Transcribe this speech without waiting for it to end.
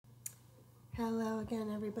Hello again,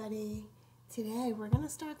 everybody. Today we're going to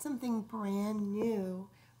start something brand new.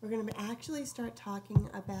 We're going to actually start talking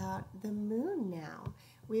about the moon now.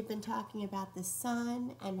 We've been talking about the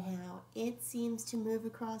sun and how it seems to move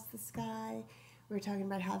across the sky. We're talking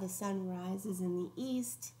about how the sun rises in the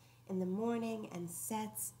east in the morning and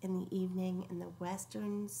sets in the evening in the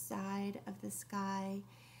western side of the sky.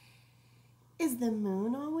 Is the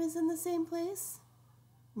moon always in the same place?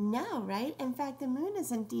 No, right? In fact, the moon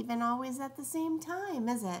isn't even always at the same time,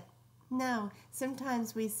 is it? No,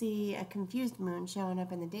 sometimes we see a confused moon showing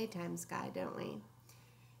up in the daytime sky, don't we?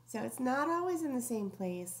 So it's not always in the same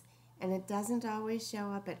place, and it doesn't always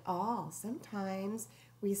show up at all. Sometimes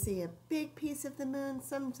we see a big piece of the moon,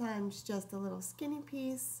 sometimes just a little skinny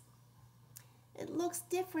piece. It looks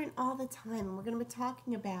different all the time, and we're going to be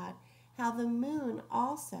talking about how the moon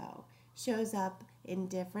also shows up in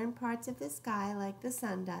different parts of the sky like the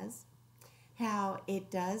sun does, how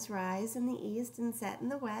it does rise in the east and set in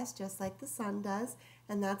the west just like the sun does,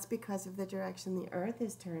 and that's because of the direction the earth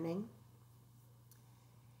is turning,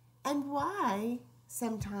 and why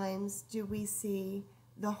sometimes do we see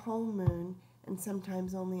the whole moon and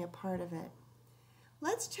sometimes only a part of it.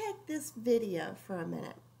 Let's check this video for a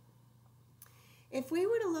minute. If we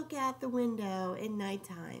were to look out the window in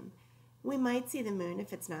nighttime, we might see the moon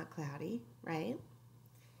if it's not cloudy, right?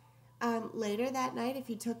 Later that night, if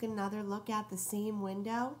you took another look at the same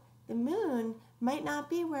window, the moon might not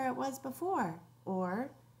be where it was before, or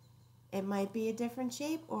it might be a different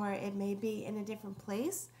shape, or it may be in a different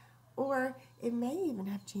place, or it may even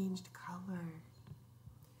have changed color.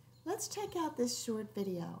 Let's check out this short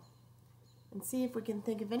video and see if we can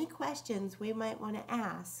think of any questions we might want to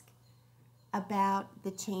ask about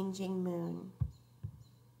the changing moon.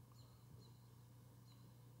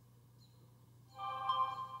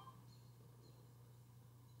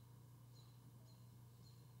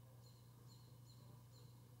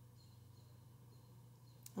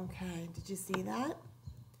 Okay, did you see that?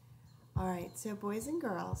 All right, so boys and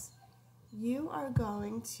girls, you are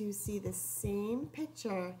going to see the same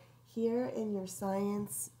picture here in your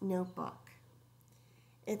science notebook.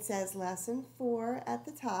 It says lesson 4 at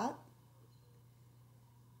the top,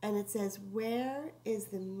 and it says, where is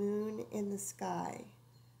the moon in the sky?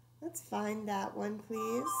 Let's find that one,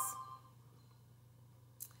 please.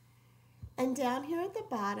 And down here at the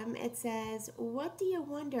bottom, it says, what do you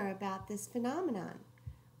wonder about this phenomenon?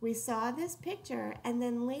 We saw this picture, and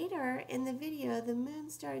then later in the video, the moon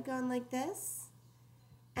started going like this,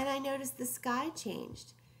 and I noticed the sky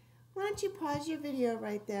changed. Why don't you pause your video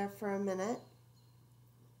right there for a minute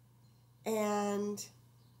and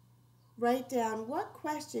write down, what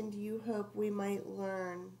question do you hope we might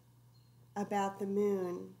learn about the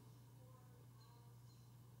moon?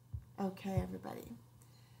 Okay, everybody.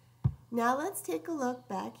 Now let's take a look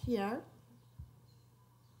back here.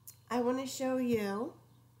 I want to show you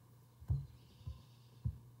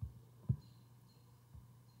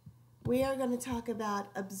we are going to talk about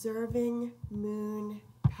observing moon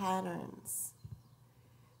patterns.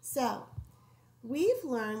 So, we've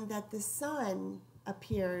learned that the sun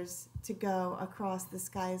appears to go across the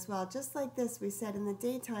sky as well. Just like this, we said in the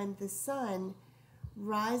daytime, the sun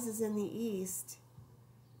rises in the east,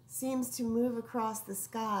 seems to move across the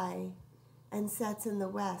sky, and sets in the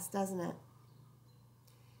west, doesn't it?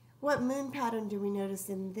 What moon pattern do we notice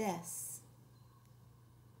in this?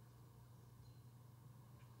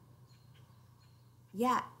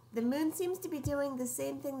 Yeah, the moon seems to be doing the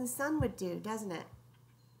same thing the sun would do, doesn't it?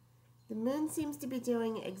 The moon seems to be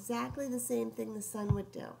doing exactly the same thing the sun would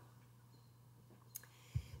do.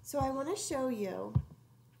 So I want to show you,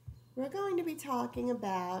 we're going to be talking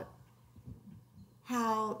about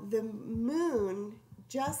how the moon,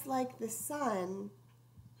 just like the sun,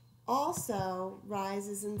 also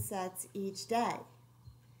rises and sets each day.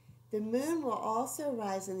 The moon will also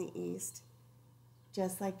rise in the east,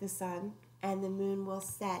 just like the sun, and the moon will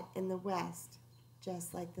set in the west,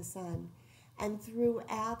 just like the sun. And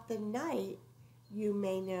throughout the night, you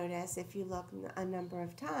may notice, if you look a number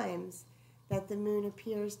of times, that the moon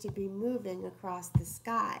appears to be moving across the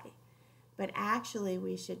sky. But actually,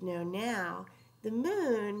 we should know now, the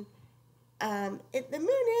moon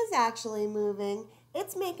is actually moving.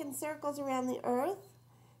 It's making circles around the earth,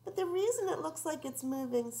 but the reason it looks like it's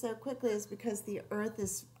moving so quickly is because the earth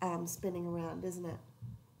is spinning around, isn't it?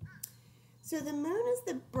 So the moon is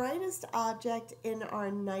the brightest object in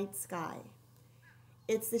our night sky.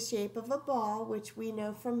 It's the shape of a ball, which we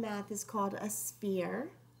know from math is called a sphere,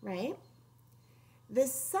 right? The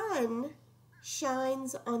sun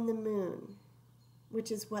shines on the moon,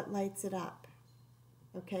 which is what lights it up.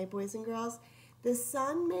 Okay, boys and girls? The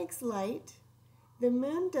sun makes light. The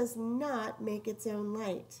moon does not make its own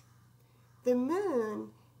light. The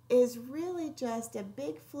moon is really just a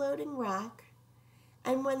big floating rock,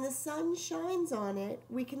 and when the sun shines on it,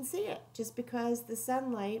 we can see it just because the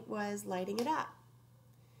sunlight was lighting it up.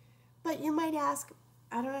 But you might ask,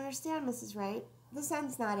 I don't understand, Mrs. Wright. The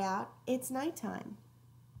sun's not out. It's nighttime.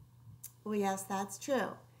 Well, yes, that's true.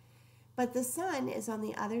 But the sun is on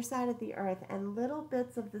the other side of the earth, and little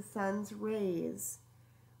bits of the sun's rays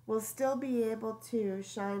will still be able to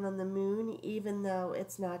shine on the moon even though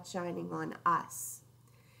it's not shining on us.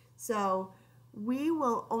 So we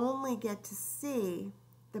will only get to see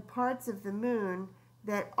the parts of the moon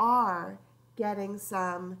that are getting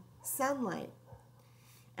some sunlight.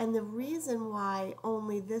 And the reason why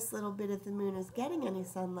only this little bit of the moon is getting any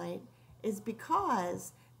sunlight is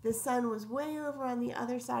because the sun was way over on the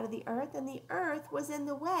other side of the earth, and the earth was in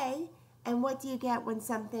the way. And what do you get when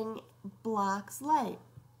something blocks light?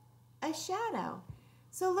 A shadow.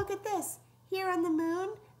 So look at this. Here on the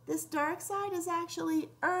moon, this dark side is actually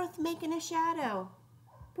Earth making a shadow.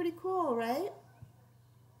 Pretty cool, right?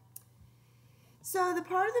 So the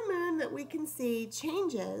part of the moon that we can see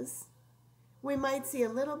changes. We might see a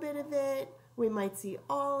little bit of it. We might see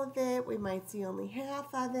all of it. We might see only half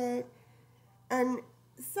of it. And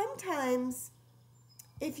sometimes,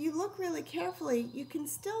 if you look really carefully, you can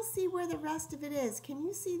still see where the rest of it is. Can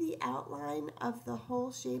you see the outline of the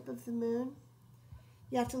whole shape of the moon?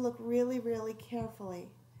 You have to look really, really carefully.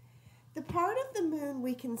 The part of the moon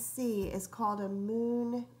we can see is called a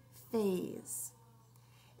moon phase.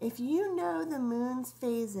 If you know the moon's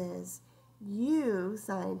phases, you,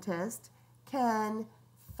 scientist, can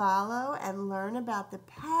follow and learn about the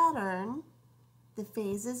pattern. The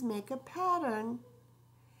phases make a pattern.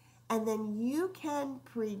 And then you can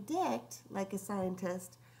predict, like a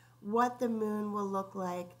scientist, what the moon will look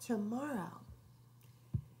like tomorrow.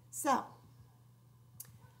 So,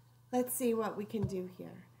 let's see what we can do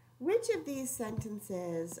here. Which of these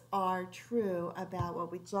sentences are true about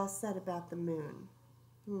what we just said about the moon?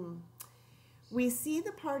 We see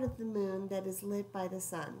the part of the moon that is lit by the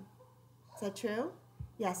sun. Is that true?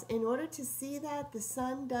 Yes, in order to see that, the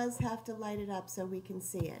sun does have to light it up so we can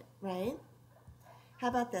see it, right? How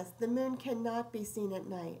about this? The moon cannot be seen at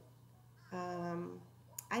night.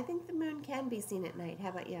 I think the moon can be seen at night. How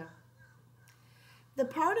about you? The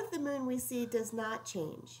part of the moon we see does not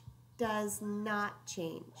change. Does not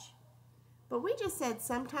change. But we just said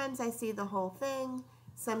sometimes I see the whole thing,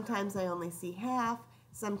 sometimes I only see half,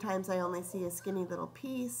 sometimes I only see a skinny little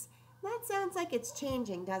piece. That sounds like it's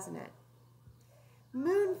changing, doesn't it?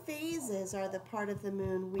 Moon phases are the part of the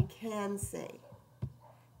moon we can see.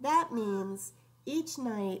 That means each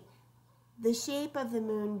night, the shape of the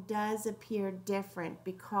moon does appear different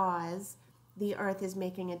because the Earth is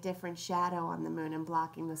making a different shadow on the moon and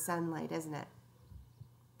blocking the sunlight, isn't it?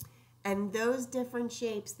 And those different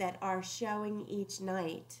shapes that are showing each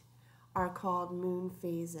night are called moon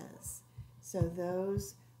phases. So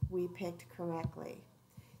those we picked correctly.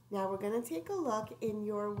 Now we're going to take a look in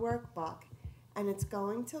your workbook, and it's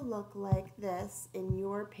going to look like this in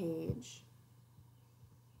your page.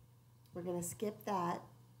 We're going to skip that.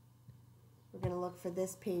 We're going to look for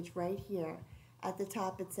this page right here. At the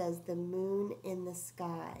top it says the moon in the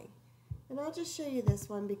sky. And I'll just show you this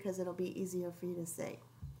one because it'll be easier for you to see.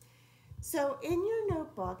 So in your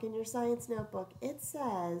notebook, in your science notebook, it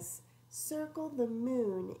says circle the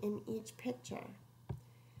moon in each picture.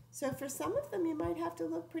 So for some of them you might have to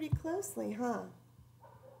look pretty closely, huh?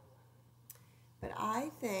 But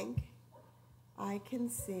I think I can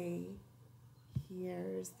see.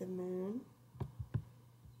 Here's the moon,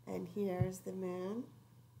 and here's the moon.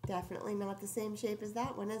 Definitely not the same shape as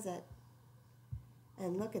that one, is it?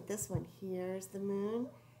 And look at this one. Here's the moon,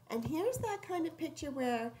 and here's that kind of picture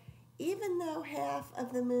where even though half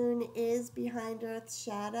of the moon is behind Earth's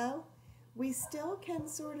shadow, we still can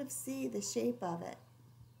sort of see the shape of it.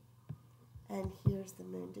 And here's the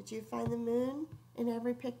moon. Did you find the moon in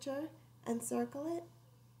every picture and circle it?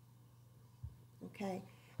 Okay.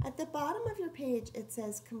 At the bottom of your page, it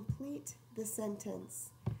says complete the sentence.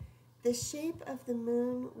 The shape of the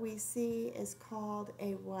moon we see is called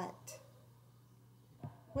a what?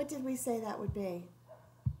 What did we say that would be?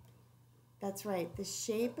 That's right. The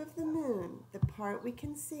shape of the moon, the part we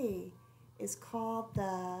can see, is called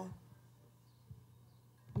the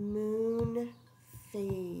moon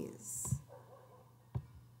phase.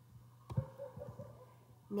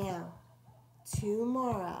 Now,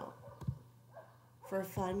 tomorrow, for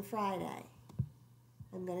Fun Friday,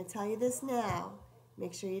 I'm going to tell you this now.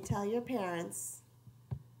 Make sure you tell your parents,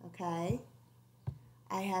 okay?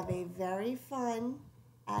 I have a very fun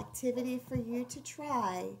activity for you to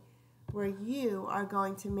try where you are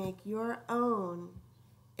going to make your own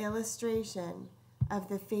illustration of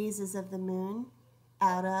the phases of the moon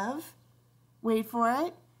out of, wait for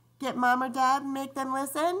it, get mom or dad, make them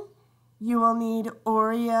listen. You will need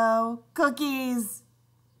Oreo cookies.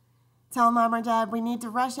 Tell mom or dad we need to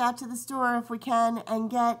rush out to the store if we can and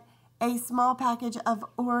get a small package of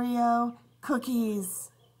Oreo cookies.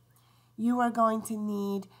 You are going to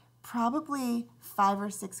need probably 5 or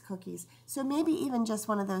 6 cookies. So maybe even just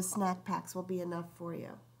one of those snack packs will be enough for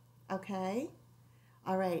you. Okay?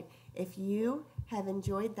 All right. If you have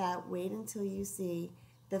enjoyed that, wait until you see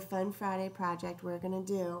the Fun Friday project we're going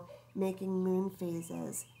to do, making moon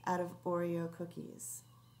phases out of Oreo cookies.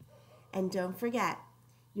 And don't forget,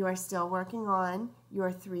 you are still working on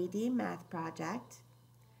your 3D math project.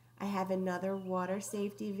 I have another water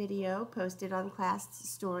safety video posted on Class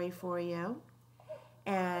Story for you.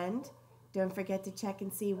 And don't forget to check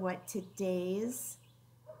and see what today's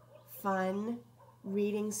fun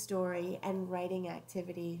reading story and writing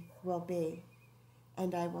activity will be.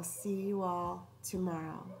 And I will see you all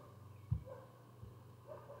tomorrow.